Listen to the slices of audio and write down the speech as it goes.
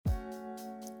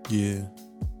Yeah,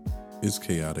 it's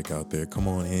chaotic out there. Come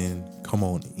on in. Come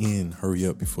on in. Hurry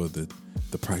up before the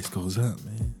price goes up,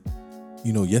 man.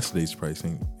 You know yesterday's price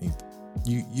ain't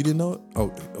you didn't know it?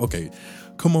 Oh, okay.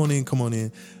 Come on in.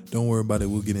 Don't worry about it.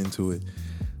 We'll get into it.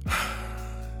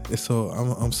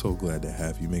 I'm so glad to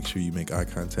have you. Make sure you make eye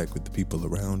contact with the people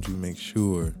around you. Make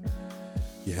sure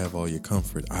you have all your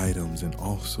comfort items, and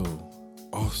also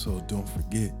don't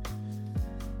forget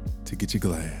to get your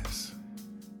glass.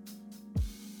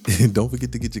 Don't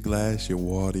forget to get your glass, your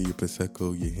water, your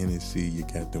Prosecco, your Hennessy, your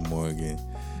Captain Morgan.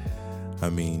 I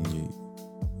mean,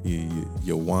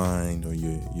 your wine or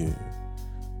your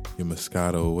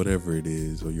Moscato, whatever it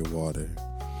is, or your water.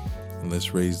 And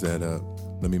let's raise that up.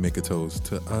 Let me make a toast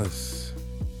to us.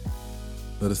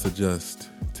 Let us adjust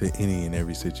to any and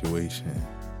every situation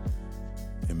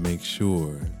and make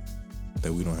sure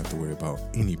that we don't have to worry about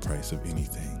any price of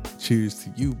anything. Cheers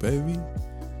to you, baby.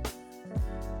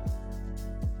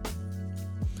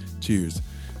 Cheers.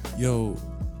 Yo,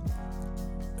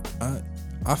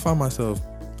 I find myself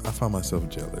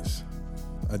jealous.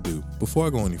 I do. Before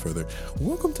I go any further,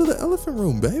 welcome to the Elephant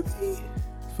Room, baby.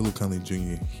 Philip Conley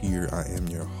Jr. here. I am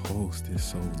your host. It's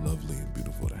so lovely and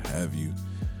beautiful to have you.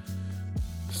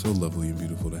 So lovely and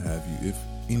beautiful to have you. If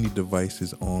any device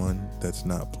is on that's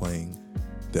not playing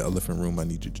the Elephant Room, I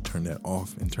need you to turn that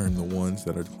off and turn the ones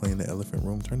that are playing the Elephant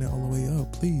Room, turn that all the way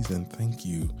up, please, and thank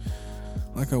you.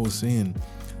 Like I was saying,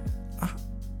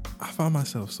 I find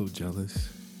myself so jealous,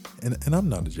 and I'm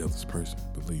not a jealous person,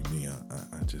 believe me,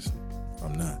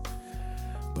 I'm not.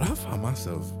 But I find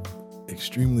myself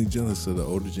extremely jealous of the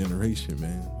older generation,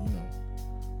 man. You know,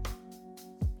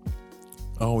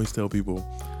 I always tell people,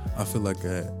 I feel like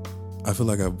I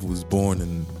was born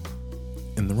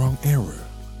in the wrong era.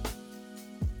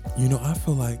 You know, I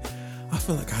feel like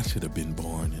I should have been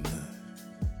born in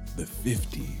the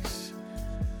 50s.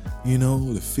 You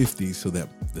know, the 50s, so that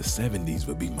the 70s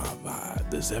would be my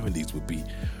vibe. The 70s would be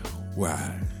where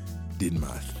I did my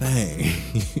thing.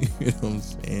 You know what I'm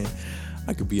saying?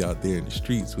 I could be out there in the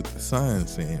streets with the sign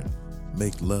saying,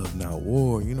 "Make love, not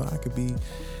war." You know, I could be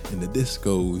in the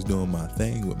discos doing my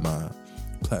thing with my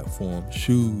platform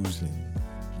shoes and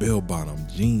bell-bottom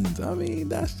jeans. I mean,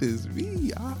 that's just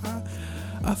me.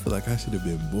 I feel like I should have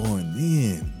been born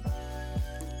then.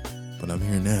 But I'm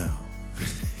here now.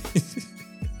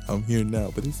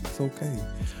 But it's okay.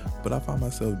 But I find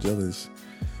myself jealous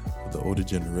of the older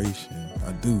generation.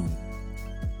 I do.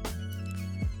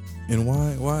 And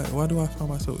why do I find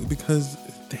myself? Because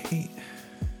they,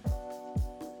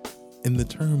 in the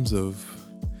terms of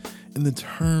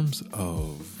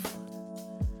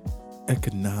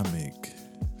economic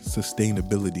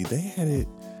sustainability, they had it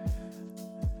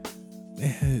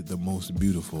the most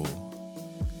beautiful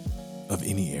of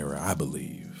any era, I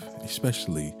believe,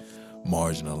 especially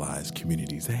marginalized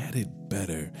communities. They had it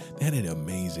better. They had it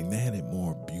amazing. They had it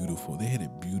more beautiful. They had it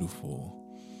beautiful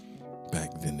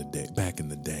back in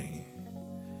the day.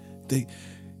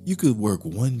 You could work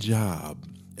one job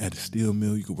at a steel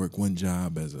mill. You could work one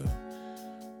job as a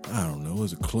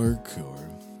clerk or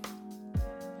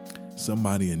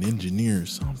somebody, an engineer or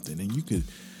something, and you could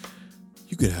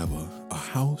have a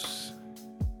house,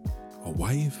 a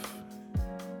wife,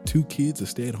 2 kids, a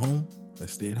stay-at-home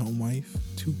wife,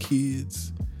 2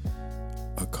 kids,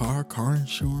 a car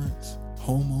insurance,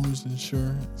 homeowners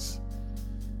insurance,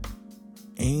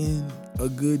 and a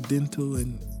good dental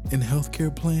and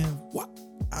healthcare plan. What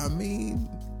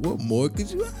more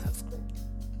could you ask?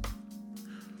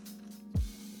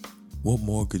 What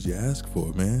more could you ask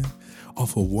for, man?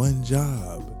 Off of one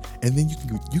job, and then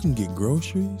you can get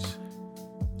groceries.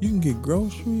 You can get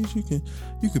groceries. You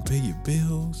can pay your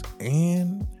bills,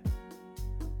 and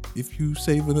if you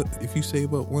save up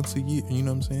once a year, you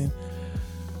know what I'm saying?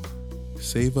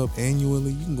 Save up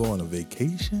annually. You can go on a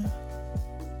vacation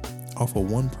off of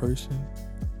one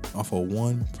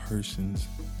person's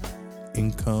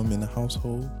income in the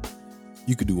household.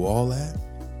 You could do all that.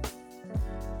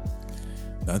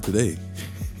 Not today.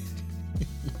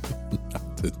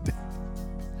 Not today.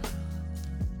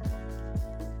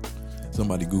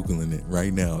 Somebody Googling it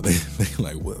right now. They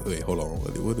like, wait, hold on.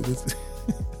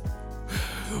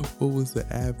 What was the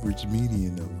average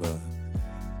median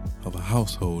of a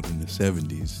household in the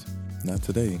 70s? Not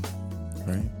today,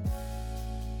 right?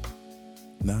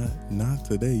 Not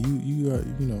today. You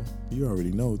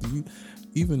already know. Do you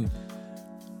even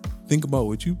think about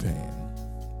what you paying?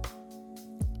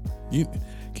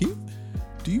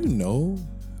 Do you know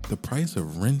the price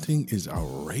of renting is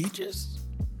outrageous?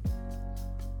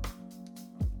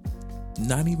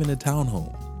 Not even a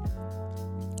townhome.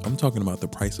 I'm talking about the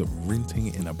price of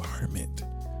renting an apartment.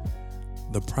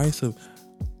 The price of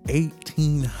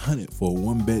 $1,800 for a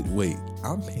one bed. Wait,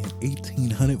 I'm paying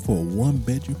 $1,800 for a one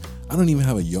bedroom. I don't even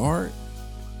have a yard.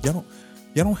 Y'all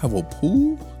don't have a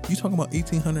pool. You talking about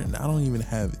 $1,800 and I don't even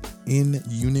have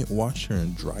in-unit washer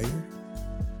and dryer.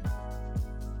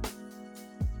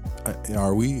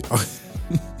 Are we?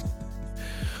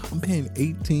 I'm paying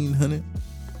 $1,800,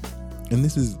 and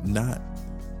this is not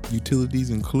utilities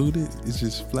included. It's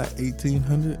just flat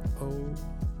 $1,800. Oh.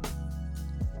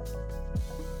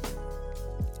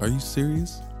 Are you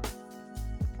serious?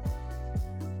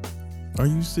 Are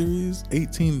you serious?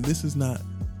 18. This is not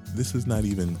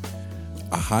even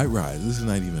a high rise. This is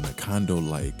not even a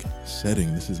condo-like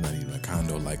setting. This is not even a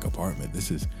condo-like apartment.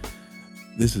 This is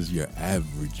your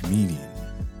average median.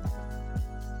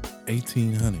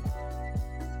 $1,800.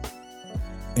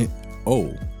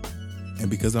 And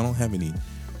because I don't have any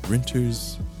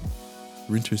renters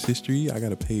history, I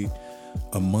gotta pay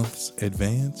a month's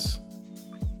advance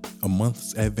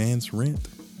rent,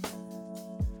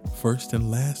 first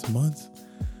and last month.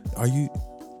 Are you,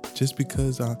 just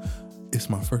because it's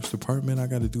my first apartment, I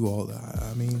gotta do all that?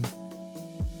 I mean,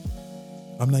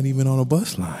 I'm not even on a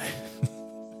bus line.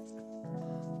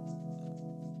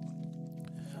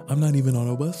 I'm not even on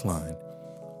a bus line.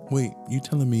 Wait, you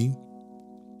telling me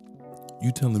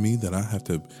that I have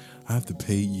to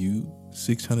pay you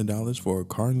 $600 for a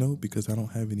car note because I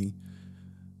don't have any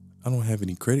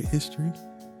credit history?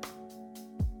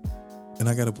 And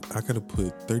I gotta put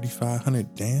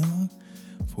 $3,500 down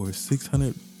for a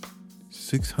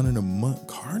 $600 a month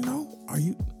car note? Are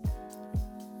you?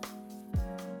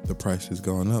 The price has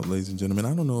gone up, ladies and gentlemen.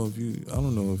 I don't know if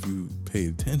you pay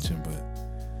attention, but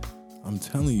I'm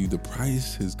telling you, the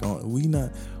price has gone.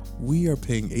 We are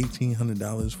paying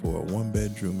 $1,800 for a one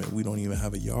bedroom, and we don't even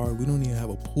have a yard. We don't even have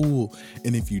a pool.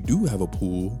 And if you do have a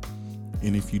pool,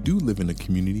 and if you do live in a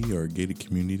community or a gated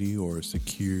community or a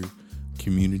secure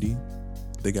community,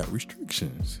 they got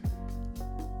restrictions.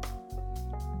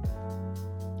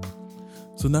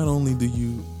 So not only do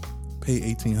you pay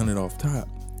 $1,800 off top,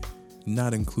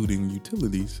 not including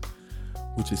utilities,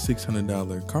 which is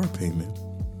 $600 car payment,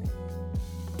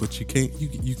 but you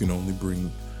can only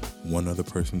bring one other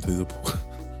person to the pool.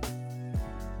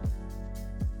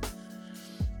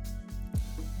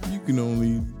 You can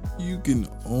only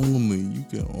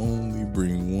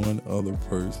bring one other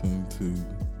person to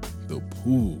the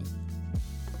pool.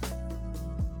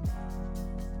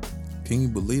 Can you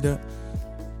believe that?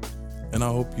 And I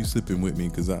hope you sipping with me,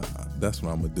 because that's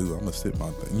what I'm gonna do. I'm gonna sip my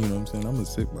thing. You know what I'm saying? I'm gonna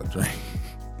sip my drink.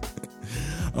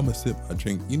 I'm gonna sip my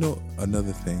drink. You know,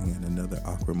 another thing and another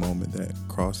awkward moment that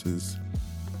crosses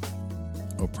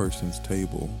a person's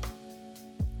table.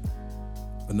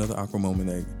 Another awkward moment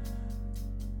that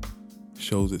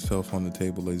shows itself on the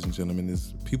table, ladies and gentlemen,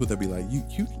 is people that be like, you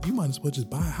might as well just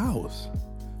buy a house.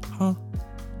 Huh?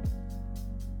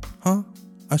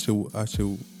 I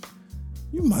should.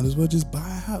 You might as well just buy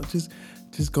a house.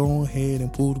 Just go ahead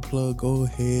and pull the plug. Go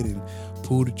ahead and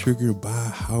pull the trigger and buy a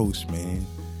house, man.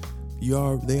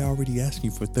 They already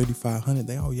asking you for $3,500.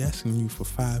 They already asking you for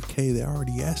 $5,000. They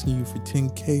already asking you for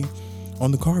 $10,000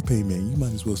 on the car payment. You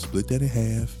might as well split that in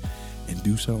half and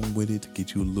do something with it to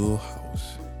get you a little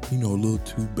house. You know, a little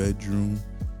 2-bedroom.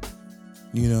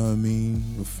 You know what I mean?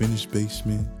 A finished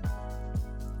basement.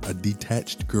 A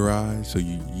detached garage, so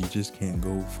you just can't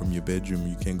go from your bedroom.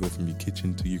 You can't go from your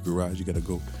kitchen to your garage. You got to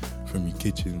go from your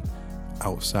kitchen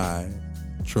outside,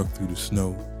 truck through the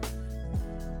snow,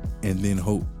 and then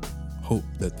hope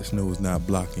that the snow is not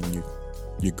blocking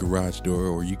your garage door,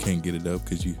 or you can't get it up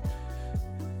because you.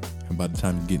 And by the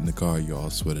time you get in the car, you all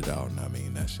sweated out. And I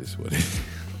mean, that's just what it is.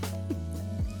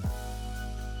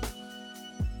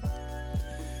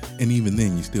 And even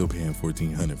then, you're still paying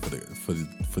 $1,400 for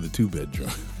the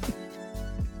 2-bedroom.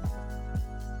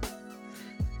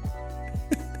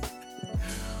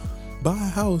 Buy a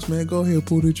house, man. Go ahead,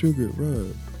 pull the trigger,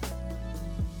 bro.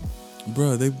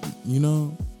 They, you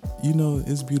know,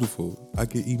 it's beautiful. I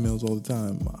get emails all the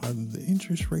time. The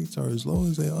interest rates are as low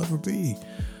as they'll ever be,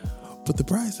 but the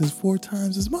price is 4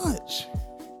 times as much.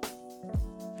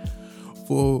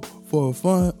 For a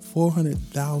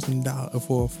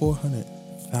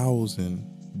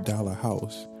 $400,000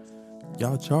 house,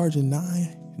 y'all charging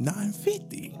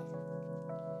 $950.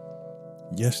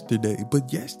 Yesterday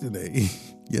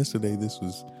this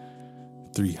was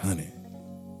 $300.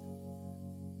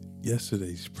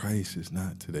 Yesterday's price is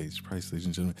not today's price, ladies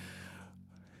and gentlemen.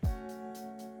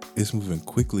 It's moving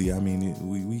quickly. I mean,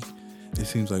 it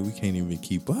seems like we can't even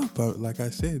keep up. But like I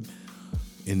said,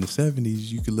 in the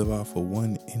 70s, you could live off of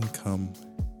one income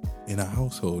in a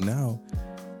household. Now,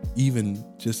 even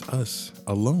just us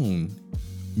alone,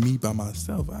 me by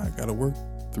myself, I gotta work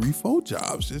 4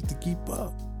 jobs just to keep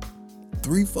up.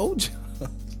 4 jobs.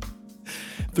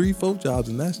 4 jobs,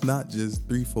 and that's not just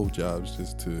 4 jobs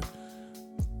just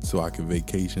so I can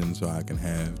vacation, so I can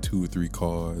have 2 or 3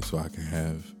 cars, so I can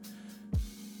have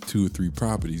 2 or 3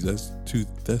 properties. That's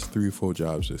 3 or 4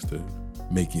 jobs just to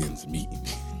make ends meet.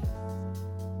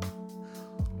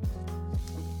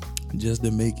 Just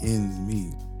to make ends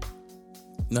meet.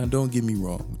 Now, don't get me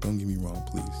wrong. Don't get me wrong,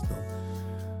 please.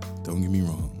 Don't get me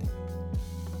wrong.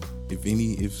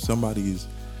 If somebody is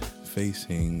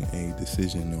facing a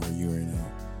decision, or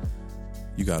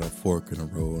you got a fork in the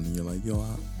road, and you're like, yo,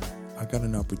 I got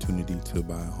an opportunity to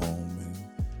buy a home,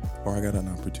 or I got an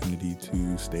opportunity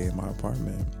to stay in my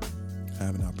apartment. I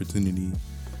have an opportunity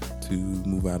to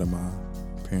move out of my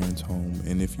parents' home.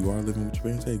 And if you are living with your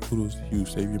parents, hey, kudos to you.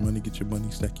 Save your money, get your money,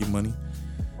 stack your money.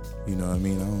 You know what I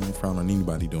mean? I don't frown on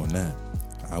anybody doing that.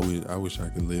 I wish I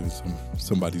could live in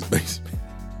somebody's basement.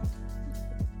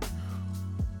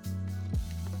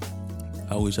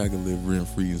 I wish I could live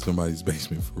rent-free in somebody's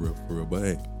basement, for real. But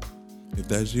hey, if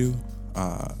that's you,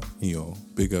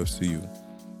 big ups to you.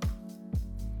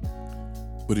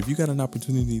 But if you got an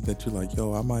opportunity that you're like,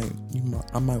 yo, I might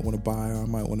want to buy, or I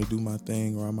might want to do my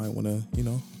thing, or I might want to,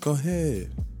 go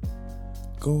ahead.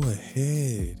 Go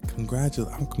ahead. I'm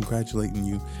congratulating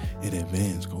you in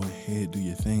advance. Go ahead, do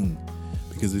your thing.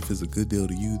 Because if it's a good deal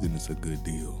to you, then it's a good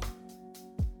deal.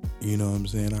 You know what I'm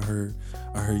saying? I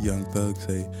heard Young Thug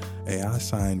say, hey, I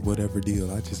signed whatever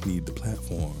deal. I just need the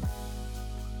platform.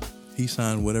 He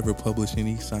signed whatever publishing.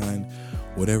 He signed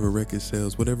whatever record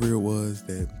sales, whatever it was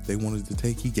that they wanted to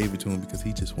take. He gave it to him because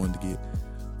he just wanted to get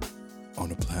on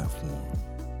the platform.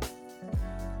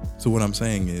 So what I'm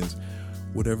saying is,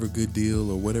 whatever good deal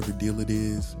or whatever deal it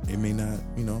is, it may not,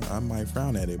 I might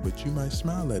frown at it, but you might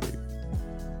smile at it.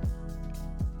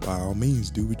 By all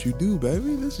means, do what you do,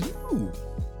 baby. That's you.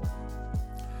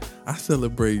 I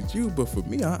celebrate you, but for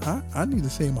me, I need to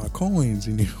save my coins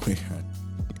anywhere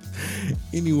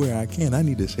I can. I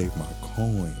need to save my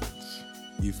coins.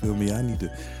 You feel me? I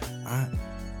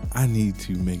need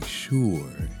to make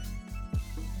sure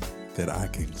that I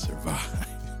can survive.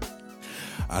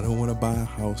 I don't want to buy a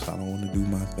house. I don't want to do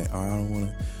my thing. I don't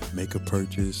want to make a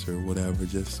purchase or whatever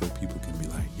just so people can be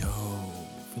like, yo,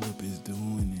 Philip is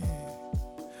doing it.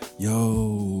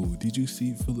 Yo, did you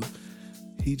see Philip?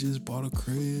 He just bought a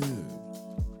crib.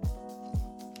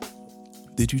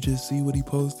 Did you just see what he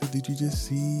posted? Did you just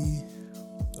see?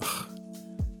 Ugh.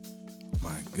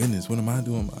 My goodness, what am I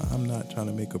doing? I'm not trying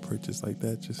to make a purchase like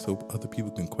that just so other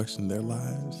people can question their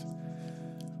lives.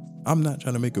 I'm not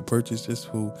trying to make a purchase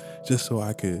just so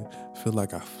I could feel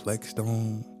like I flexed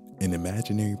on an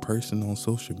imaginary person on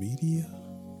social media.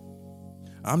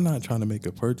 I'm not trying to make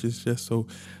a purchase just so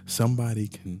somebody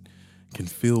can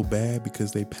feel bad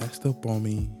because they passed up on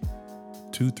me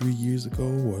 2-3 years ago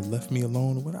or left me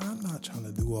alone. But I'm not trying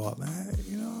to do all that,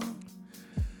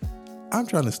 I'm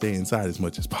trying to stay inside as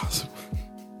much as possible.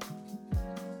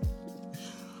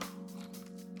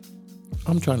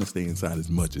 I'm trying to stay inside as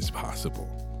much as possible.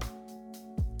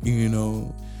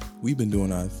 We've been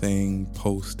doing our thing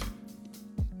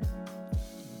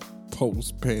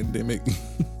post-pandemic,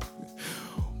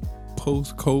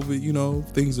 post-COVID,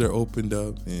 things are opened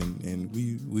up and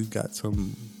we've got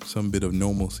some bit of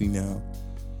normalcy now.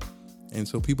 And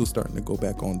so people starting to go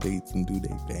back on dates and do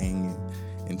their thing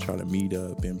and try to meet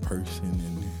up in person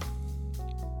and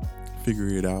figure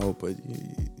it out. But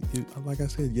like I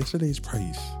said, yesterday's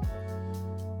price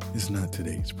is not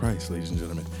today's price, ladies and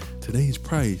gentlemen. Today's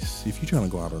price, if you're trying to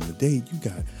go out on a date, you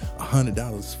got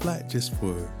 $100 flat just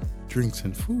for drinks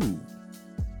and food.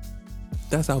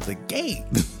 That's out the gate.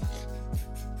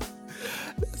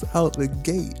 That's out the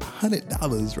gate.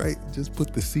 $100, right? Just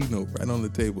put the C note right on the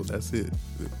table. That's it.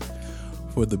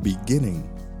 For the beginning,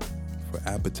 for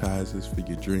appetizers, for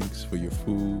your drinks, for your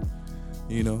food,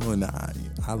 and I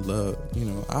love,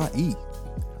 I eat.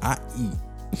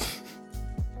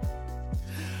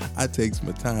 I takes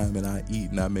my time and I eat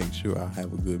and I make sure I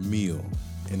have a good meal.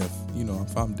 And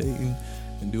if I'm dating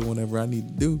and doing whatever I need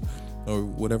to do or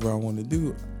whatever I want to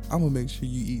do, I'm gonna make sure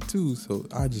you eat too. So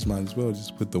I just might as well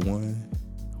just put the 1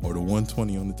 or the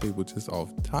 120 on the table just off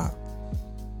top.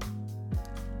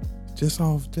 Just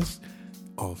off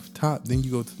top. Then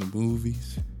you go to the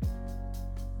movies.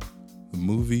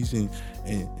 And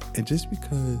just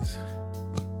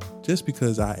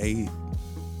because I ate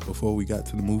before we got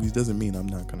to the movies doesn't mean I'm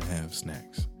not gonna have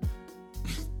snacks.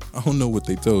 I don't know what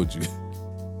they told you.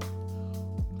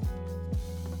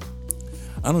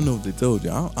 I don't know what they told you.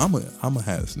 I'm gonna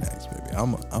have snacks, baby.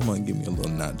 I'm gonna give me a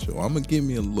little nacho. I'm gonna give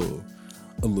me a little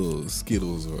a little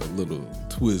Skittles or a little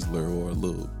Twizzler or a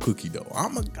little cookie dough.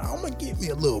 I'm gonna get me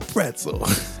a little pretzel.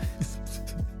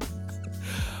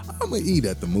 I'm gonna eat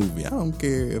at the movie. I don't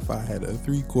care if I had a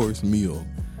 3-course meal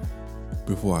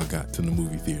before I got to the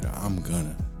movie theater. I'll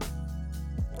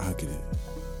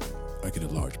get a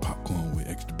large popcorn with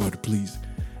extra butter, please.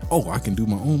 Oh, I can do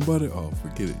my own butter? Oh,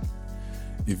 forget it.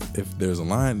 If there's a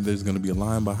line, there's going to be a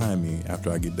line behind me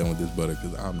after I get done with this butter,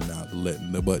 because I'm not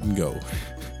letting the button go.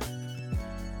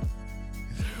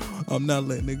 I'm not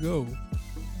letting it go.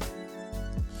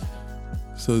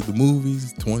 So the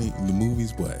movies,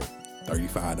 what?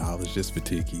 $35 just for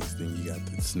tickets. Then you got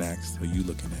the snacks. So you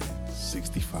looking at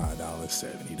 $65,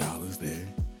 $70 there.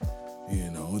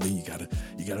 You know, then you gotta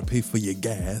pay for your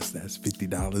gas. That's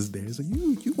 $50 there. So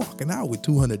you walking out with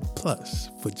 $200 plus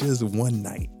for just one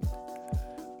night.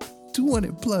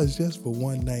 $200 plus just for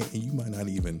one night, and you might not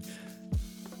even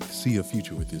see a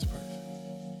future with this person.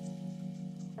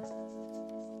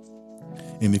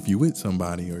 And if you're with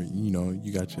somebody, or you know,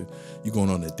 you going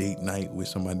on a date night with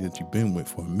somebody that you've been with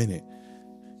for a minute,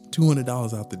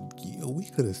 $200 out we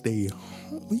could have stayed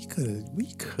home. We could have.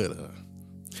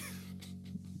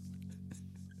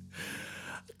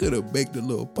 I could have baked a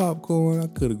little popcorn. I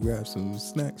could have grabbed some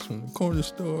snacks from the corner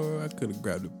store. I could have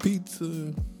grabbed a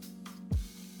pizza.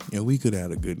 And we could have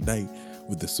had a good night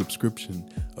with the subscription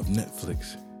of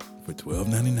Netflix for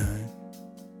 $12.99.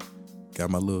 Got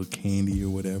my little candy or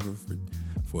whatever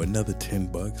for another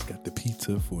 $10. Got the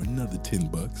pizza for another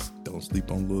 $10. Don't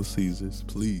sleep on Little Caesars,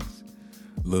 please.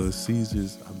 Little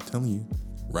Caesars, I'm telling you,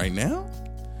 right now,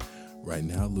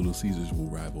 Little Caesars will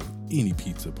rival any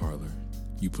pizza parlor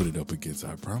you put it up against,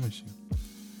 I promise you.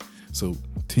 So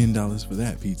 $10 for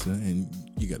that pizza, and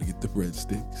you got to get the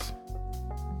breadsticks.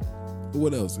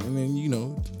 What else? And then, you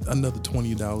know, another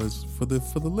 $20 for the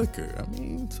liquor. I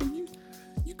mean, so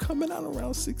you coming out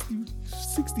around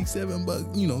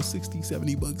 $67, you know,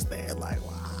 $60-$70 there. Like,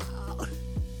 wow.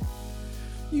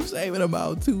 You saving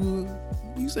about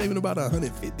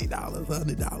 $150,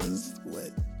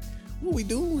 $100. What we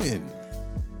doing?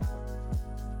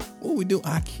 What we do?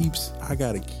 I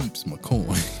gotta keep my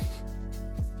coin.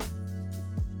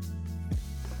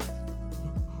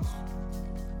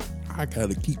 I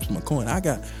gotta keep my coin. I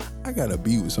gotta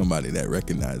be with somebody that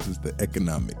recognizes the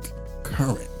economic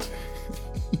current.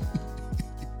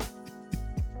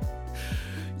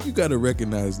 You gotta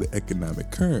recognize the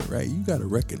economic current, right? You gotta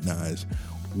recognize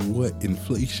what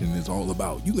inflation is all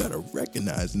about. You gotta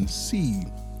recognize and see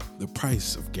the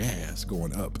price of gas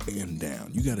going up and down.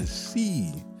 You gotta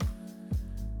see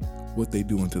what they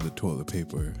doing to the toilet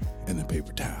paper and the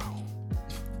paper towel.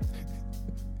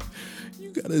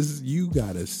 You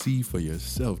gotta see for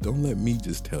yourself. Don't let me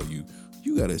just tell you.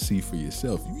 You gotta see for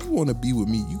yourself. If you want to be with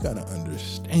me, you gotta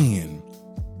understand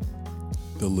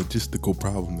the logistical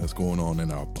problem that's going on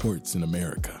in our ports in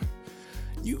America.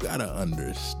 You gotta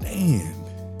understand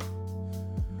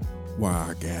why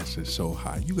our gas is so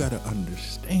high. You gotta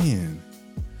understand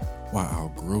why our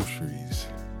groceries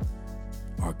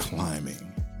are climbing.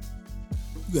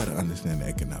 You got to understand the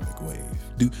economic wave.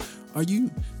 I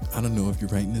don't know if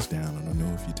you're writing this down. I don't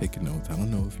know if you're taking notes. I don't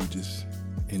know if you're just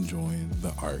enjoying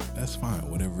the art. That's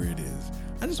fine, whatever it is.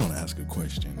 I just want to ask a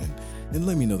question and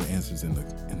let me know the answers in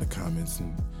the comments.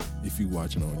 And if you're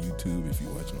watching on YouTube, if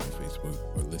you're watching on Facebook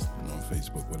or listening on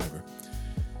Facebook, whatever.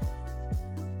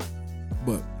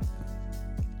 But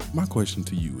my question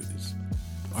to you is,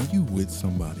 are you with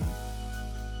somebody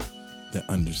that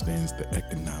understands the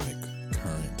economic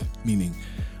current? Meaning,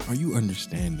 are you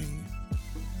understanding,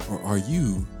 or are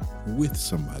you with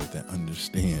somebody that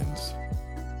understands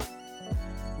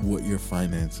what your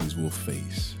finances will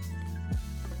face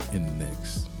in the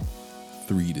next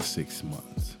 3 to 6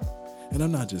 months? And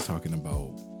I'm not just talking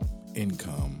about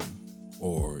income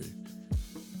or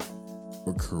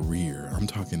career. I'm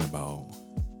talking about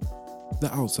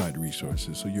the outside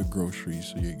resources, so your groceries,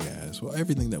 so your gas, or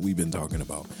everything that we've been talking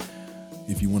about.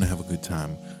 If you want to have a good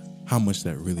time, how much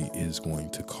that really is going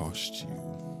to cost you.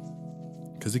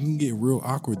 Because it can get real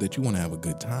awkward that you want to have a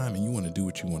good time and you want to do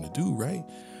what you want to do, right?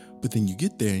 But then you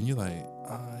get there and you're like,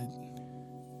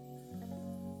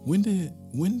 when did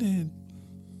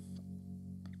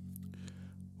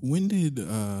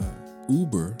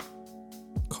Uber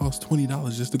cost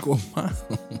 $20 just to go a mile?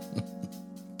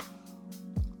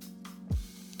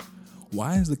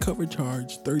 Why is the cover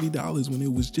charge $30 when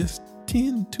it was just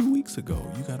 $10 2 weeks ago?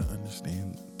 You got to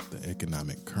understand the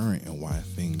economic current and why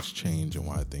things change and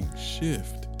why things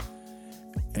shift.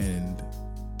 And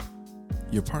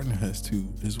your partner has to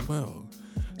as well.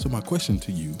 So my question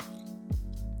to you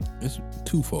is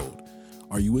twofold.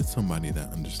 Are you with somebody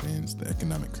that understands the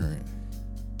economic current?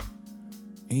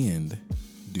 And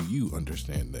do you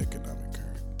understand the economic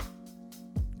current?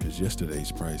 Because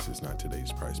yesterday's price is not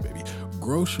today's price, baby.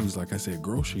 Groceries, like I said,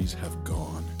 groceries have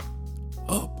gone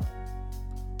up.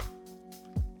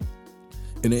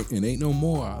 And it ain't no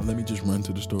more. Let me just run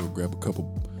to the store, grab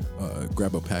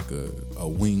a pack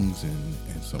of wings and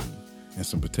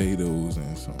some potatoes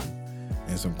and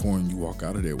some corn. You walk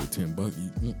out of there with $10.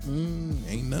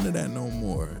 Ain't none of that no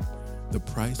more. The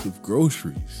price of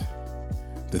groceries,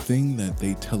 the thing that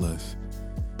they tell us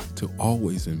to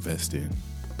always invest in,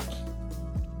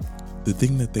 the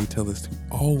thing that they tell us to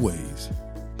always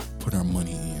put our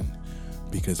money in,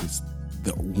 because it's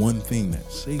the one thing that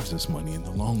saves us money in the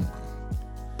long run.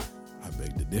 I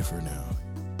beg to differ now.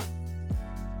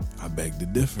 I beg to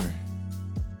differ.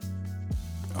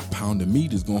 A pound of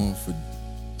meat is going for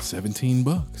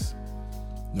 $17,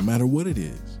 no matter what it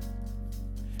is.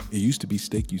 It used to be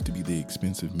steak, used to be the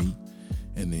expensive meat,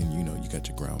 and then you got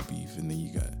your ground beef, and then you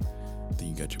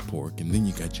got your pork, and then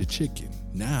you got your chicken.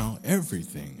 Now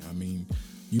everything. I mean,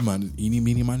 you might eeny,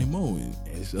 meeny, miny, mo.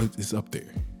 It's up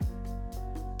there.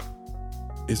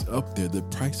 It's up there. The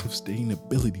price of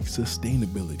sustainability,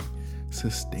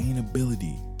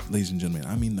 ladies and gentlemen.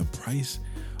 I mean, the price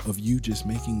of you just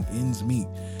making ends meet.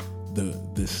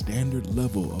 The standard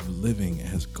level of living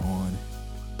has gone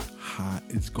high.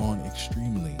 It's gone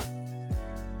extremely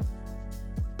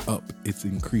up. It's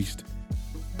increased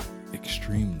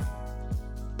extremely.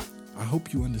 I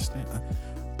hope you understand.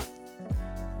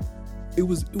 It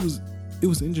was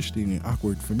interesting and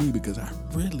awkward for me because I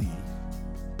really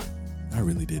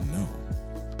didn't know.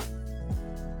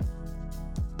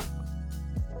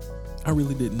 I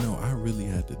really didn't know. I really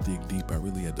had to dig deep. I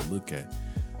really had to look at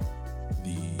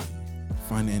the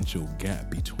financial gap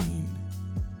between,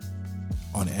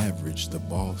 on average, the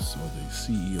boss or the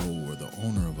CEO or the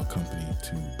owner of a company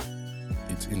to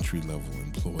its entry-level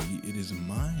employee. It is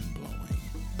mind-blowing.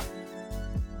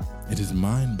 It is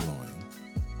mind-blowing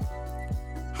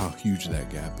how huge that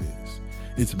gap is.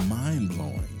 It's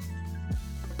mind-blowing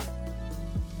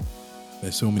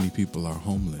that so many people are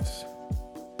homeless.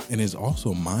 And it's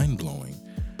also mind-blowing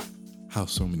how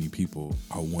so many people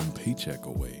are one paycheck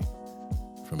away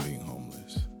from being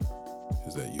homeless.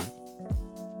 Is that you?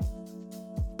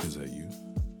 Is that you?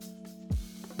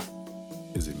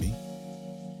 Is it me?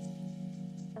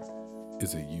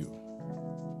 Is it you?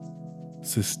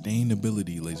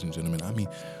 Sustainability, ladies and gentlemen. I mean,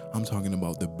 I'm talking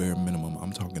about the bare minimum.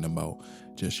 I'm talking about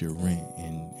just your rent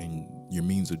and your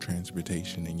means of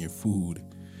transportation and your food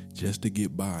just to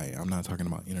get by. I'm not talking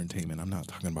about entertainment. I'm not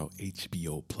talking about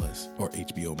HBO Plus or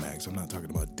HBO Max. I'm not talking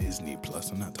about Disney Plus.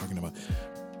 I'm not talking about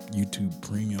YouTube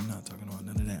Premium. I'm not talking about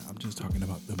none of that. I'm just talking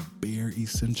about the bare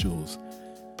essentials.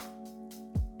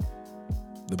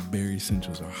 The bare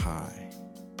essentials are high.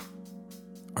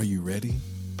 Are you ready?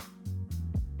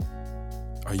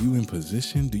 Are you in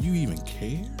position? Do you even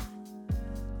care?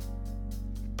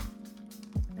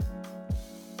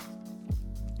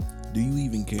 Do you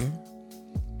even care?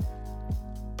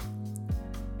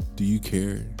 Do you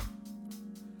care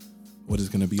what it's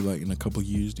going to be like in a couple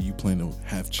years? Do you plan to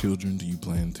have children? Do you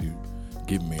plan to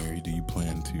get married? Do you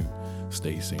plan to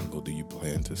stay single? Do you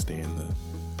plan to stay in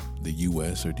the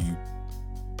U.S. or do you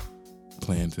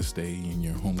plan to stay in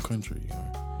your home country?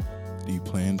 Or do you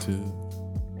plan to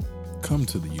come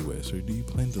to the U.S. or do you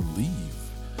plan to leave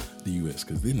the U.S.?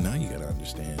 Because then now you got to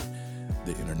understand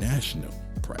the international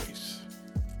price.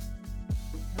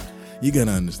 You got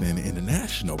to understand the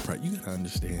international price. You got to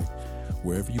understand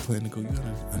wherever you plan to go. You got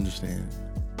to understand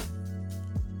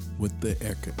what their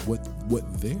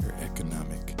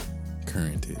economic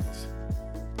current is.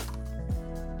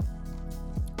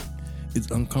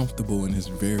 It's uncomfortable and it's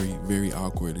very, very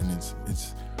awkward, and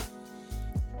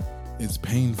it's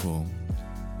painful.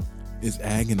 It's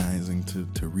agonizing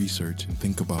to research and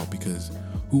think about, because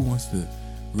who wants to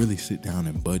really sit down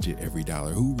and budget every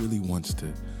dollar? Who really wants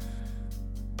to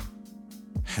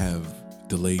have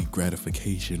delayed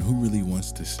gratification? Who really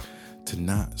wants to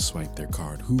not swipe their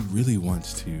card? Who really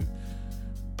wants to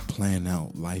plan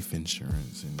out life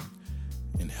insurance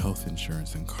and health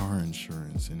insurance and car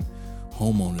insurance and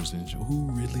homeowners insurance? Who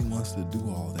really wants to do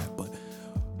all that?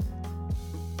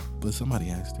 But somebody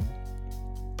asked him.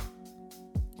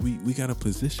 We gotta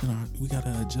position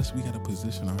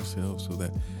ourselves so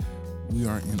that we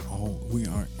are in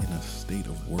a state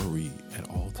of worry at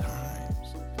all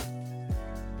times.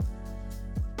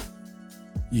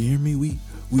 You hear me?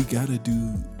 We gotta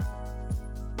do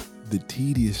the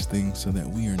tedious things so that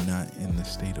we are not in the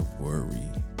state of worry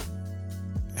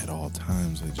at all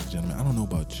times, ladies and gentlemen. I don't know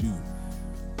about you,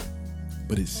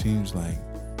 but it seems like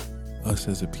us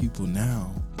as a people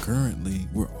now, currently,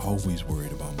 we're always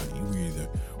worried about money.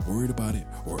 worried about it,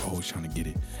 or we're always trying to get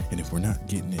it. And if we're not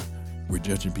getting it, we're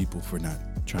judging people for not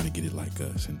trying to get it like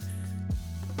us. And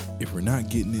if we're not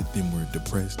getting it, then we're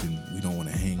depressed and we don't want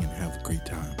to hang and have a great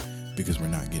time because we're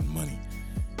not getting money.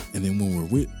 And then when we're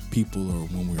with people or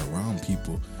when we're around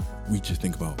people, we just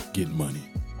think about getting money.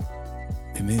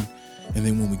 And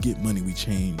then when we get money, we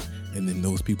change, and then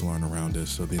those people aren't around us.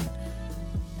 So then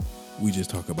we just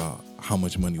talk about how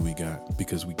much money we got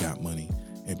because we got money,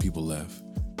 and people left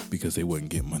because they wouldn't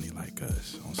get money like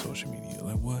us on social media.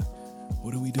 Like, what?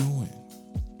 What are we doing?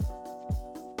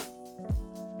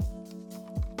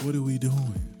 What are we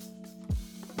doing?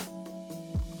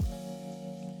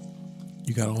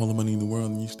 You got all the money in the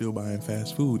world and you're still buying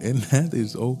fast food, and that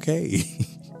is okay.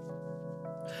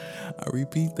 I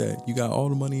repeat that. You got all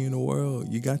the money in the world.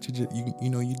 You got you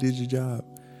did your job.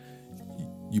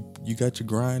 You got your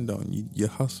grind on. You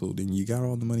hustled, and you got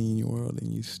all the money in your world,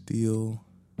 and you still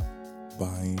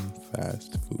buying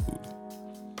fast food.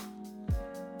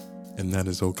 And that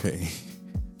is okay.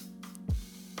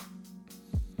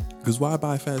 Because why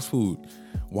buy fast food?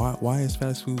 Why is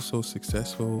fast food so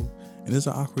successful? And it's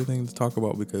an awkward thing to talk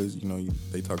about because,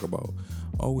 they talk about,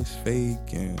 it's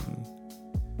fake and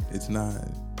it's not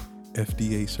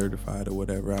FDA certified or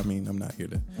whatever. I mean, I'm not here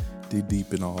to dig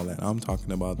deep in all that. I'm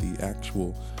talking about the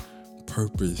actual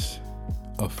purpose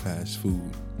of fast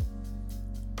food.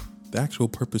 The actual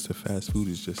purpose of fast food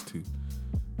is just to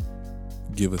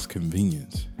give us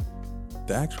convenience.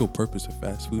 The actual purpose of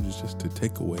fast food is just to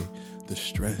take away the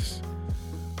stress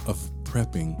of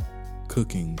prepping,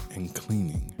 cooking, and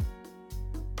cleaning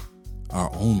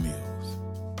our own meals.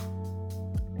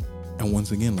 And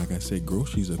once again, like I said,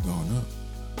 groceries have gone up.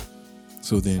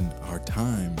 So then our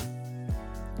time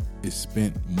is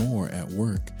spent more at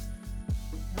work.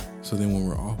 So then when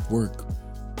we're off work,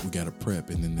 we got to prep,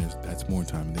 and then that's more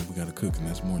time. And then we got to cook, and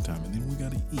that's more time. And then we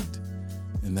got to eat,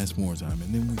 and that's more time.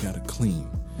 And then we got to clean.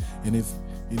 And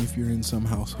if you're in some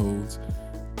households,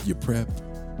 you prep,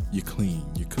 you clean.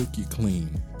 You cook, you clean.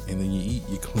 And then you eat,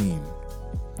 you clean.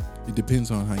 It depends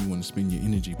on how you want to spend your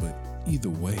energy, but either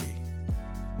way,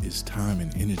 it's time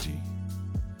and energy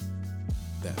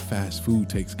that fast food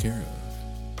takes care of.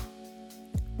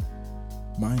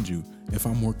 Mind you, if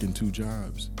I'm working 2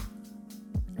 jobs,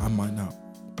 I might not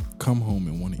come home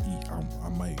and want to eat. I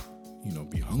might,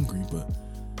 be hungry, but,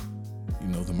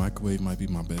 the microwave might be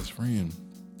my best friend.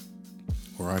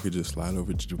 Or I could just slide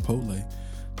over to Chipotle,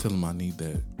 tell them I need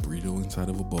that burrito inside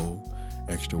of a bowl,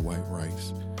 extra white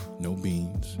rice, no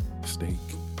beans, steak,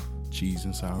 cheese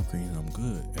and sour cream, and I'm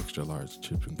good. Extra large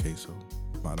chips and queso,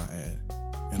 might I add.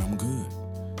 And I'm good.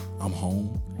 I'm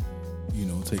home,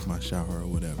 take my shower or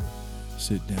whatever.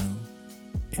 Sit down,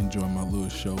 enjoy my little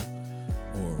show,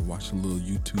 or watch a little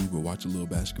YouTube, or watch a little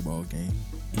basketball game,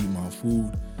 eat my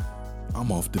food.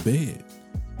 I'm off to bed.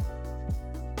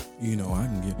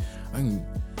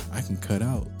 I can cut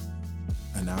out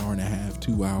an hour and a half,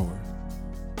 2 hours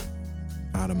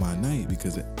out of my night,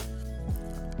 because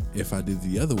if I did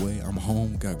the other way, I'm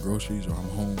home, got groceries, or I'm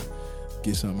home,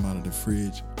 get something out of the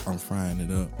fridge, I'm frying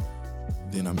it up,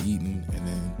 then I'm eating, and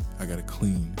then I gotta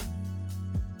clean,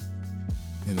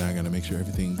 and then I gotta make sure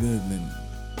everything good, and then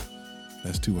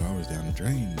that's 2 hours down the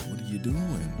drain. What are you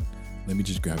doing? Let me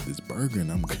just grab this burger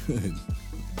and I'm good.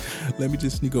 Let me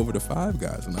just sneak over to Five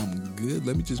Guys and I'm good.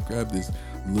 Let me just grab this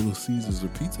Little Caesars or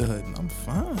Pizza Hut and I'm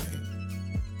fine.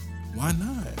 Why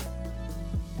not?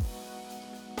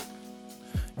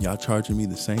 Y'all charging me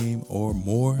the same or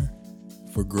more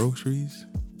for groceries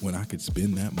when I could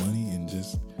spend that money and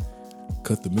just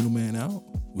cut the middleman out,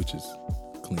 which is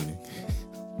cleaning.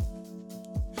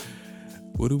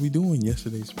 What are we doing?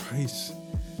 Yesterday's price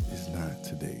is not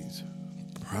today's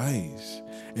price.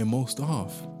 And most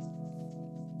off.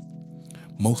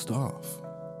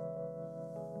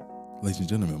 Ladies and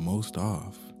gentlemen, most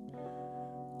off.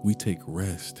 We take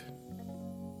rest.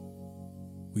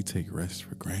 We take rest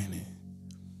for granted.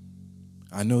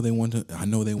 I know they want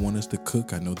us to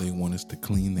cook. I know they want us to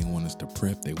clean. They want us to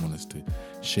prep. They want us to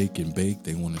shake and bake.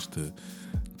 They want us to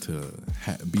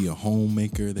be a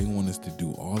homemaker. They want us to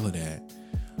do all of that.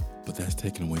 But that's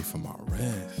taken away from our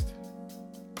rest.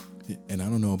 And I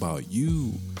don't know about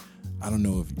you. I don't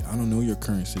know your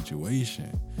current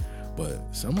situation,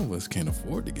 but some of us can't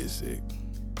afford to get sick.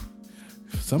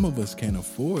 Some of us can't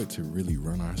afford to really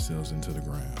run ourselves into the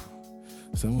ground.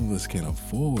 Some of us can't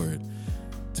afford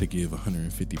to give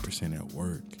 150% at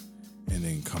work and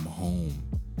then come home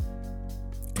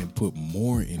and put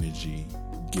more energy,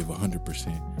 give 100%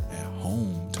 at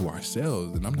home to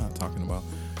ourselves. And I'm not talking about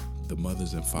the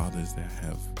mothers and fathers that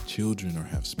have children or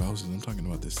have spouses. I'm talking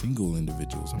about the single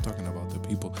individuals. I'm talking about the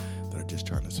people that are just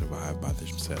trying to survive by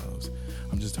themselves.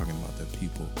 I'm just talking about the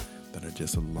people that are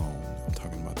just alone. I'm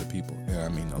talking about the people, I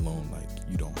mean alone like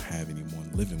you don't have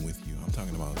anyone living with you. I'm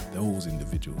talking about those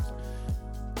individuals.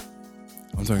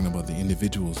 I'm talking about the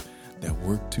individuals that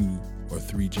work 2 or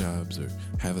 3 jobs or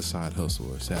have a side hustle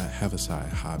or have a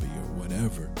side hobby or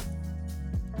whatever.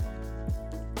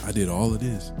 I did all of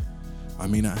this. I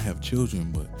may not have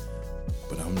children, but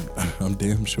I'm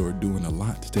damn sure doing a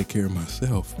lot to take care of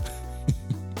myself.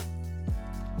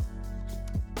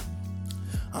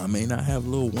 I may not have a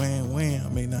little wham. I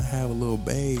may not have a little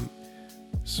babe,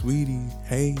 sweetie,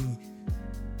 hey,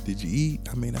 did you eat?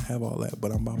 I may not have all that,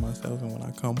 but I'm by myself. And when I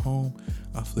come home,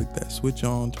 I flick that switch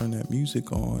on, turn that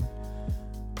music on,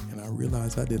 and I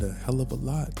realize I did a hell of a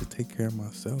lot to take care of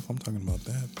myself. I'm talking about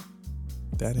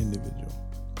that individual.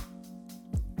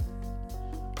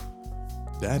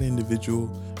 That individual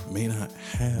may not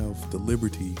have the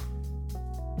liberty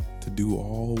to do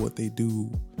all what they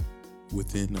do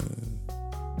within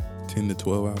a 10 to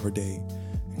 12 hour day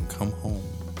and come home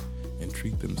and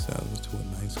treat themselves to a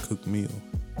nice cooked meal.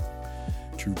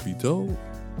 Truth be told,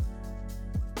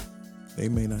 they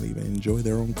may not even enjoy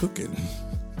their own cooking.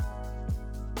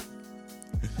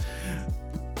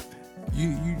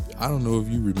 I don't know if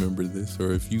you remember this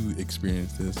or if you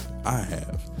experienced this. I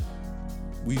have.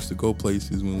 We used to go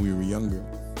places when we were younger,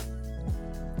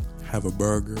 have a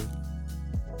burger,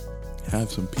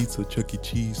 have some pizza, Chuck E.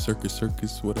 Cheese,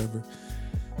 Circus, whatever.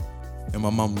 And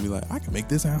my mom would be like, I can make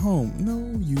this at home.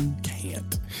 No, you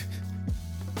can't.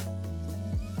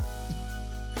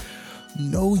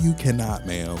 No, you cannot,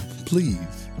 ma'am.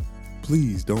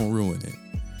 Please don't ruin it.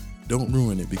 Don't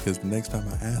ruin it, because the next time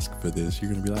I ask for this,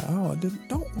 you're going to be like, oh,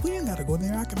 we ain't got to go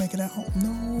there. I can make it at home.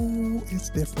 No,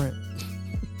 it's different.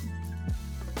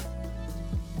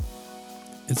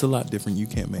 It's a lot different. You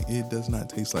can't make it. Does not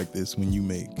taste like this when you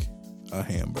make a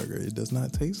hamburger. It does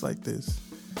not taste like this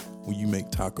when you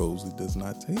make tacos. It does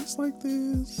not taste like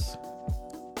this.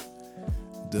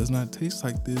 It does not taste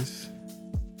like this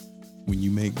when you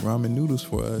make ramen noodles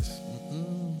for us.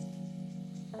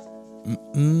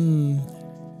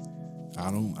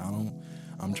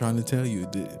 I'm trying to tell you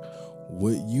that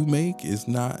what you make is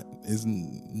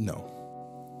no.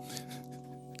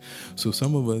 So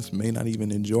some of us may not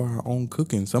even enjoy our own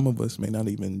cooking. Some of us may not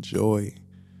even enjoy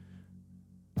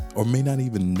or may not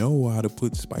even know how to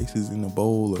put spices in a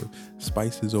bowl, or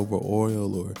spices over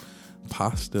oil, or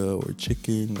pasta or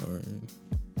chicken or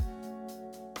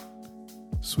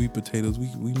sweet potatoes.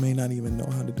 We may not even know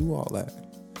how to do all that.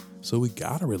 So we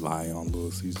gotta rely on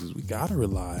Little Caesars. We gotta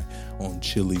rely on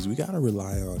Chili's. We gotta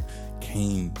rely on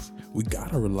Cane's. We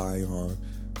gotta rely on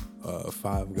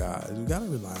Five Guys. We gotta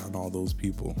rely on all those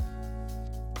people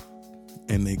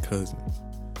and their cousins.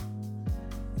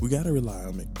 We gotta rely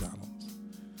on McDonald's.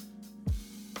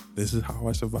 This is how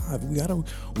I survive. We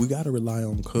gotta rely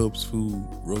on Cubs food,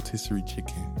 rotisserie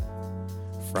chicken,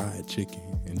 fried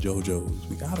chicken, and JoJo's.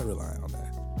 We gotta rely on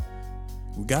that.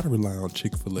 We gotta rely on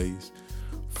Chick-fil-A's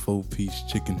 4-piece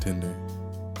chicken tender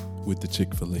with the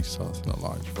Chick-fil-A sauce and a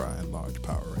large fry and large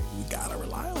Powerade. We gotta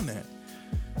rely on that,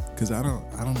 because I don't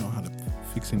know how to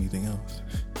fix anything else,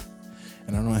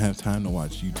 and I don't have time to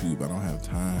watch YouTube. I don't have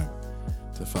time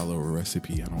to follow a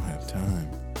recipe. I don't have time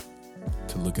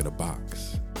to look at a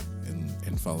box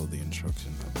and follow the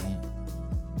instructions.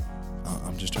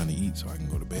 I'm just trying to eat so I can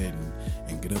go to bed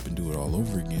and get up and do it all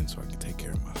over again so I can take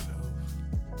care of myself.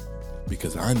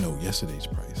 Because I know yesterday's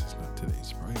price is not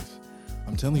today's price.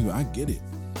 I'm telling you, I get it.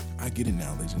 I get it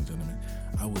now, ladies and gentlemen.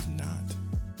 I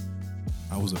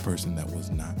was a person that was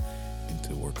not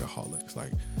into workaholics.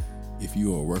 Like, if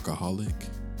you are a workaholic,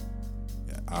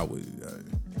 I would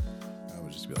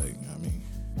just be like, I mean,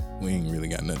 we ain't really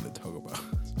got nothing to talk about.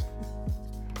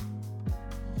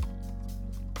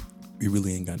 We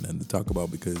really ain't got nothing to talk about,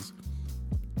 because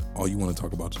all you want to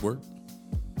talk about is work.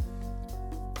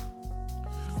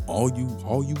 All you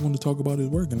want to talk about is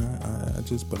work, and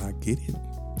but I get it.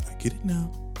 I get it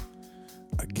now.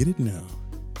 I get it now.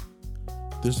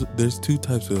 There's 2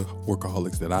 types of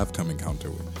workaholics that I've come encounter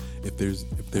with. If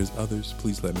there's others,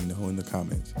 please let me know in the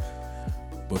comments.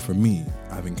 But for me,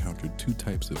 I've encountered 2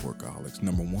 types of workaholics.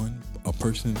 Number 1, a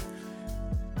person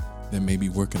that may be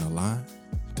working a lot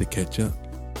to catch up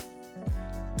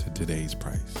to today's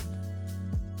price.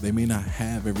 They may not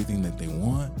have everything that they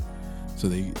want, so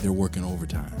they're working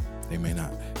overtime. They may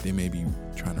be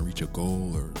trying to reach a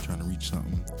goal or trying to reach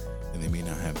something, and they may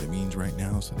not have the means right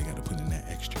now, so they got to put in that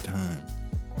extra time.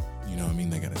 You know what I mean?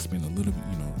 They got to spend a little bit,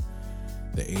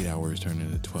 the 8 hours turn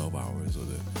into 12 hours, or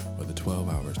the 12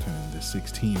 hours turn into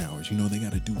 16 hours. You know, they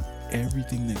got to do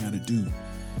everything they got to do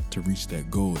to reach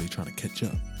that goal. They try to catch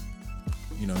up.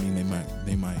 You know what I mean?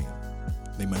 They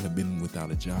might have been without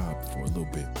a job for a little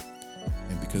bit,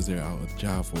 and because they're out of a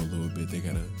job for a little bit, they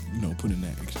gotta, you know, put in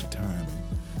that extra time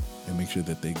and make sure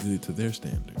that they good to their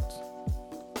standards.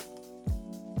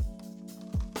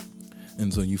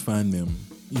 And so you find them,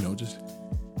 you know, just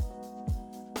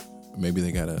maybe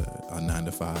they got a 9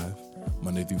 to 5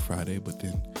 Monday through Friday, but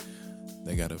then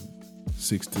they got a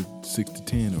 6 to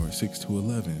 10 or 6 to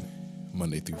 11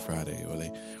 Monday through Friday,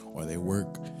 or they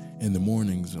work in the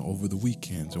mornings or over the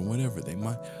weekends or whatever. They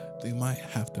might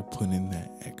have to put in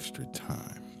that extra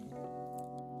time.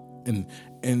 And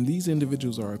these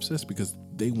individuals are obsessed because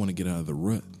they want to get out of the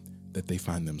rut that they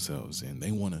find themselves in.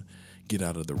 They want to get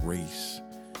out of the race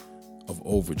of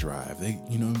overdrive.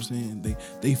 You know what I'm saying?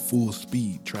 They full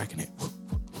speed tracking it.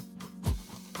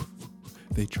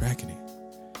 They tracking it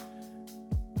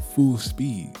full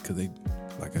speed because they,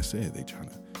 like I said, they're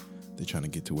trying to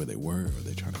get to where they were, or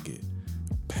they're trying to get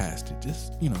past it,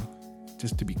 just, you know,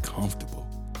 just to be comfortable.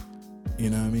 You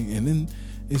know what I mean? And then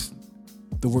it's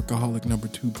the workaholic number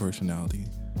 2 personality.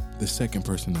 The second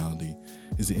personality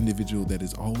is the individual that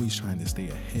is always trying to stay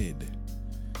ahead.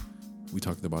 We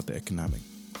talked about the economic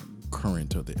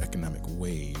current or the economic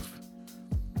wave.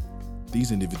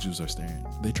 These individuals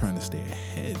they're trying to stay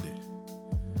ahead.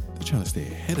 They're trying to stay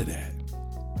ahead of that.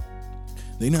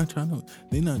 They're not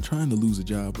trying to lose a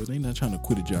job, or they're not trying to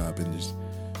quit a job and just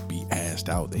be assed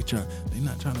out. They're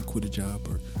not trying to quit a job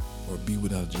or be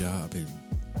without a job, and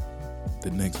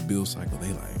the next bill cycle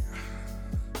they like,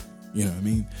 you know what I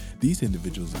mean? These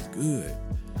individuals is good.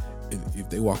 If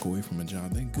they walk away from a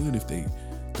job, they're good. If they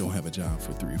don't have a job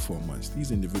for 3 or 4 months,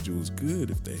 these individuals good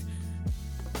if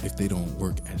they don't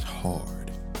work as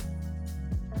hard.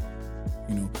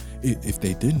 You know, if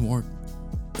they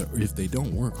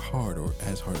don't work hard or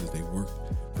as hard as they work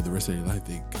for the rest of their life,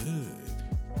 they good.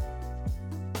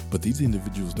 But these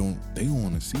individuals don't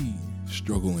want to see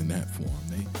struggle in that form.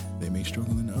 They may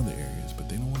struggle in other areas, but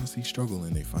they don't want to see struggle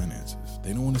in their finances.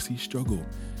 They don't want to see struggle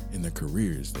in their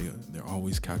careers. They're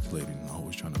always calculating and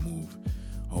always trying to move,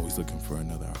 always looking for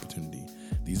another opportunity.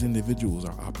 These individuals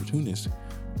are opportunists,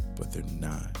 but they're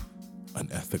not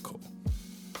unethical.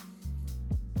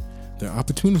 They're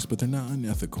opportunists, but they're not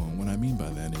unethical. And what I mean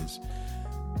by that is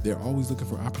they're always looking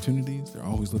for opportunities. They're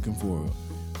always looking for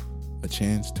a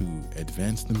chance to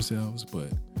advance themselves,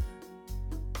 but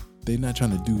they're not trying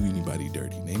to do anybody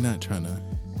dirty. They're not trying to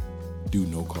do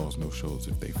no calls, no shows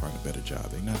if they find a better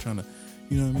job. They're not trying to,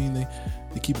 you know what I mean? They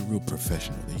keep it real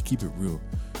professional. They keep it real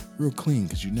clean,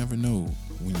 because you never know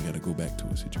when you got to go back to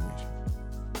a situation.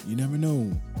 You never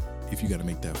know if you got to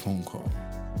make that phone call.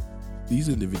 These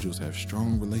individuals have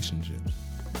strong relationships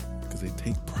because they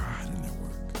take pride in their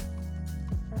work.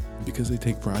 Because they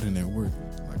take pride in their work,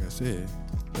 like I said,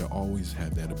 they'll always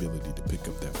have that ability to pick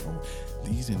up that phone.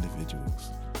 These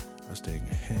individuals are staying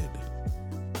ahead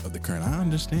of the current. I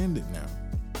understand it now.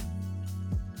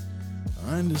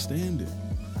 I understand it.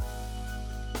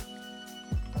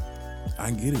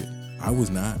 I get it. I was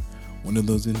not one of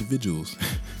those individuals.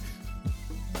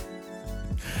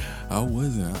 I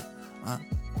wasn't.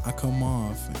 I come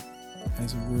off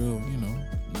as a real, you know,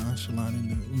 nonchalant,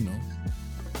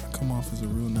 I come off as a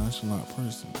real nonchalant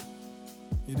person.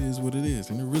 It is what it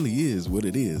is, and it really is what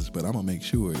it is, but I'm going to make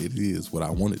sure it is what I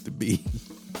want it to be.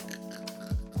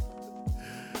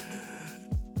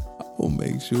 I'm going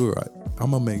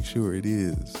to make sure it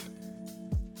is.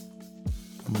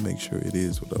 I'm going to make sure it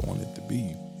is what I want it to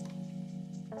be.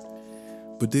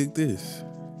 But dig this.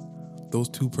 Those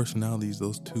 2 personalities,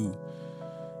 those 2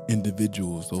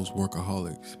 individuals, those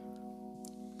workaholics,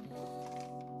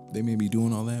 they may be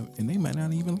doing all that and they might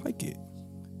not even like it.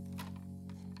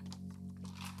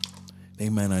 They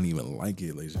might not even like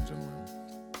it, ladies and gentlemen.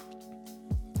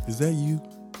 Is that you?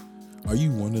 Are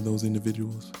you one of those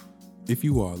individuals? If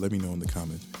you are, let me know in the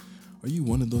comments. Are you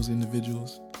one of those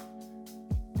individuals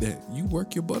that you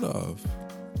work your butt off?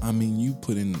 I mean, you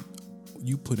put in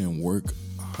work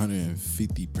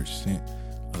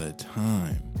 150% of the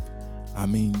time. I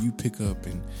mean, you pick up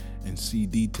and see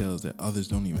details that others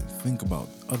don't even think about,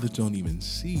 others don't even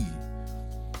see.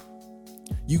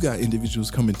 You got individuals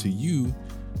coming to you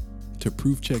to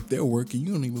proof check their work, and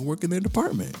you don't even work in their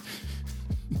department.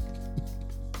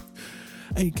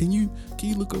 Hey, can you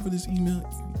look over this email?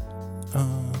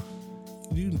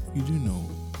 You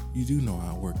do know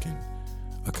I work in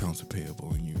accounts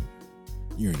payable, and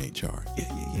you're in HR.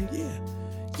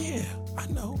 Yeah, I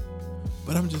know.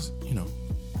 But I'm just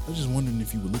wondering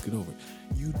if you would look it over.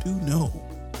 You do know.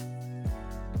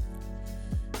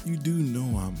 You do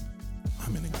know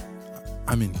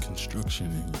I'm in construction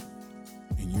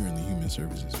and you're in the human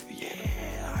services.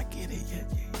 Yeah, I get it. Yeah.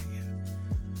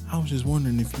 I was just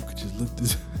wondering if you could just look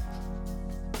this.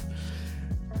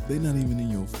 They're not even in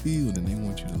your field and they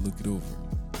want you to look it over.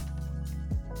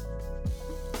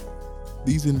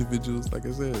 These individuals, like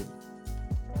I said,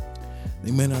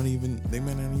 they may not even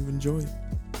enjoy it,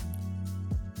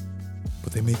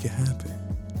 but they make it happen.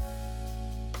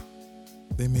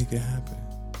 They make it happen.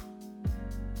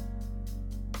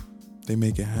 They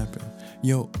make it happen.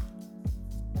 Yo,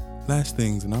 last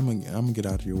things, and I'm gonna get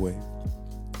out of your way.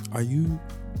 Are you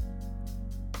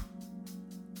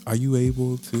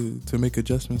able to make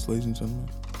adjustments, ladies and gentlemen?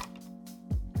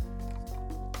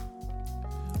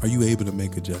 Are you able to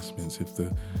make adjustments if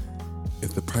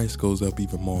the price goes up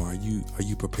even more? Are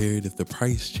you prepared if the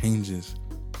price changes?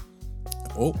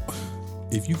 Oh,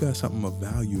 if you got something of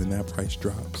value and that price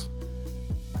drops,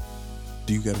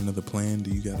 do you got another plan?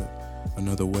 Do you got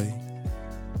another way?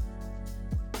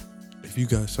 If you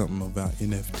got something about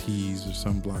NFTs or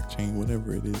some blockchain,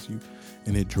 whatever it is,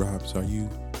 and it drops, are you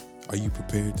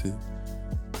prepared to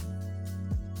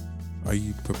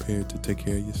take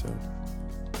care of yourself?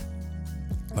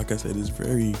 Like I said,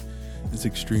 it's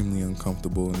extremely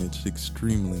uncomfortable and it's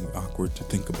extremely awkward to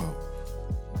think about.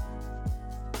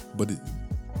 But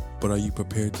are you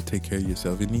prepared to take care of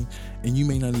yourself? And you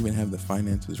may not even have the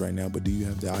finances right now, but do you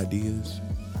have the ideas?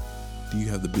 Do you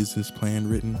have the business plan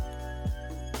written?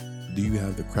 Do you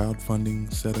have the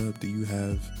crowdfunding set up? Do you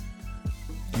have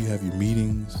your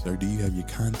meetings, or do you have your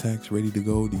contacts ready to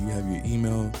go? Do you have your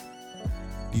email?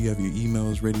 Do you have your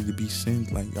emails ready to be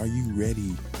sent? Like, are you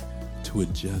ready to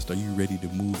adjust? Are you ready to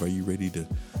move? Are you ready to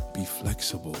be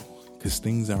flexible? Because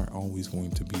things aren't always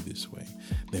going to be this way.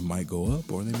 They might go up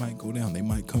or they might go down. They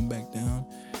might come back down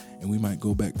and we might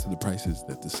go back to the prices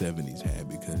that the 70s had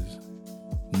because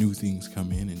new things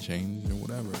come in and change or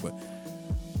whatever.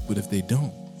 But if they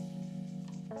don't,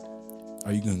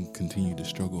 are you going to continue to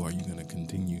struggle? Are you going to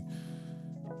continue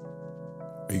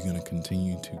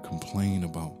to complain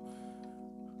about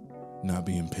not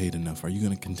being paid enough? Are you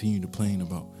going to continue to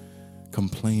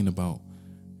complain about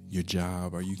your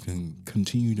job? Are you going to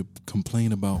continue to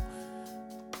complain about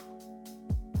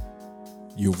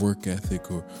your work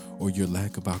ethic or your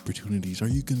lack of opportunities? Are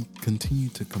you going to continue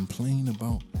to complain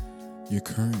about your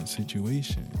current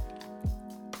situation?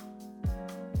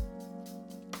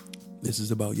 This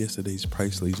is about yesterday's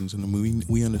price, ladies and gentlemen.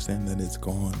 We understand that it's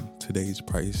gone. Today's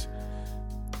price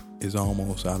is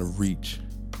almost out of reach.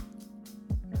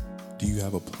 Do you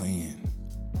have a plan?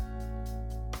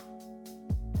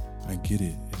 I get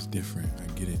it. It's different. I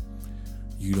get it.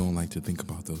 You don't like to think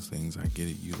about those things. I get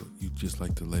it. You just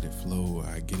like to let it flow.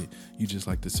 I get it. You just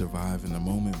like to survive in the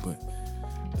moment, but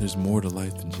there's more to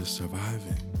life than just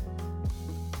surviving.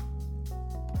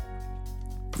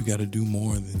 We got to do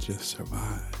more than just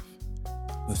survive.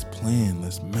 Let's plan.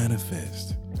 Let's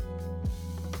manifest.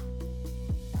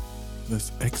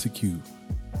 Let's execute.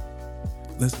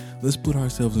 Let's put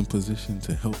ourselves in position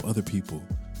to help other people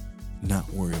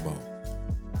not worry about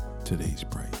today's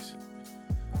price.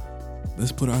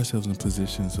 Let's put ourselves in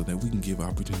position so that we can give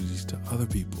opportunities to other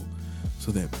people,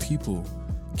 so that people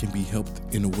can be helped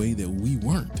in a way that we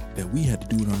weren't, that we had to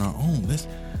do it on our own.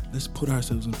 Let's put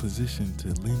ourselves in position to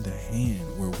lend a hand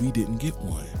where we didn't get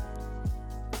one.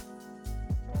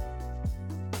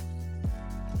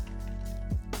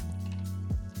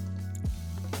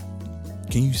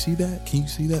 Can you see that? Can you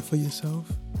see that for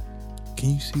yourself?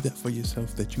 Can you see that for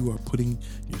yourself, that you are putting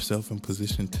yourself in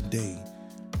position today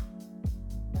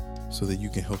so that you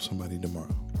can help somebody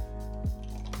tomorrow?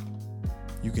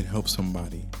 You can help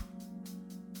somebody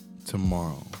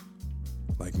tomorrow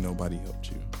like nobody helped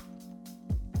you.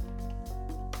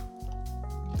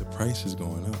 The price is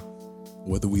going up,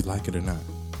 whether we like it or not.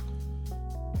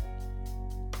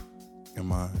 And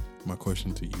my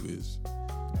question to you is,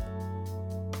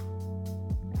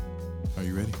 are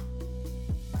you ready?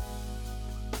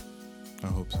 I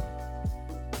hope so.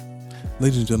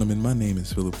 Ladies and gentlemen, my name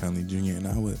is Philip Conley Jr. and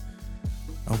I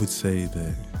would say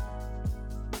that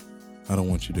I don't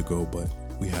want you to go, but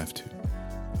we have to.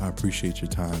 I appreciate your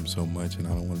time so much, and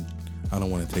I don't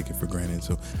want to take it for granted.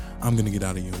 So I'm gonna get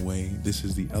out of your way. This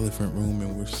is the Elephant Room,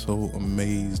 and we're so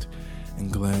amazed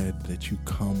and glad that you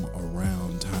come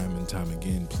around time and time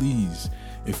again. Please,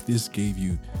 if this gave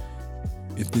you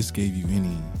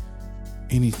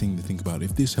anything to think about,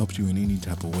 if this helped you in any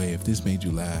type of way, if this made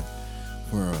you laugh,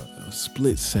 for a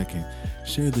split second,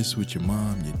 share this with your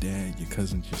mom, your dad, your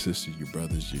cousins, your sisters, your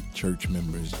brothers, your church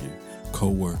members, your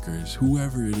co-workers,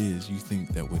 whoever it is you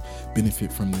think that would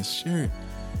benefit from this. Share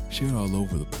it all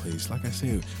over the place. Like I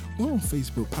said, we're on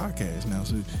Facebook podcast now,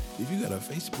 so if you got a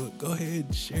Facebook, go ahead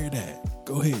and share that.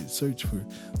 Go ahead, search for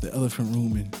The Elephant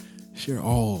Room and share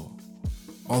all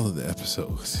of the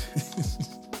episodes.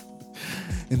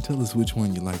 And tell us which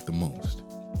one you like the most.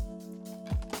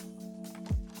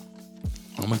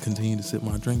 I'm going to continue to sip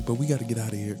my drink, but we got to get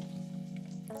out of here.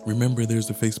 Remember, there's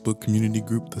a Facebook community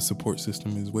group. The support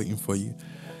system is waiting for you.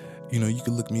 You know, you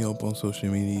can look me up on social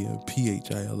media,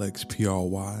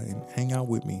 PHILXPRY, and hang out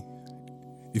with me.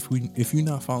 If you're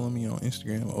not following me on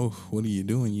Instagram, what are you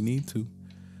doing? You need to.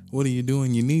 What are you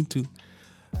doing? You need to.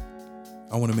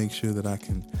 I want to make sure that I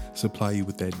can supply you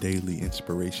with that daily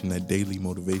inspiration, that daily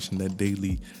motivation, that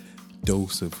daily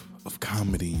dose of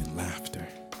comedy and laughter.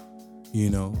 You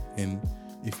know, and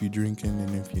if you're drinking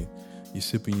and if you're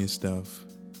sipping your stuff,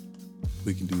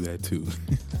 we can do that too.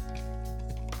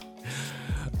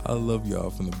 I love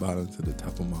y'all from the bottom to the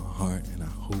top of my heart, and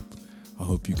I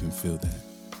hope you can feel that.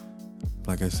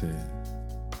 Like I said,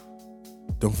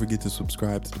 don't forget to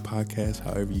subscribe to the podcast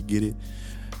however you get it.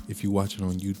 If you watch it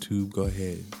on YouTube, go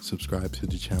ahead, subscribe to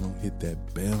the channel, hit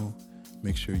that bell.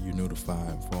 Make sure you're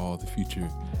notified for all the future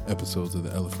episodes of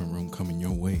The Elephant Room coming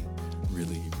your way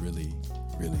really, really,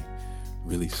 really,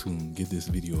 really soon. Give this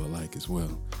video a like as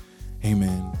well. Hey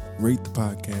man, rate the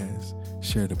podcast,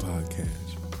 share the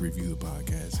podcast, review the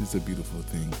podcast. It's a beautiful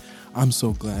thing. I'm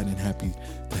so glad and happy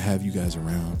to have you guys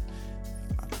around.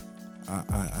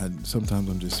 I sometimes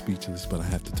I'm just speechless, but I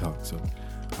have to talk, so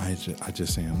I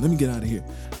just am. Let me get out of here.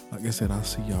 Like I said, I'll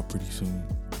see y'all pretty soon.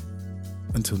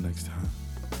 Until next time,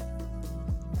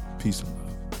 peace and love.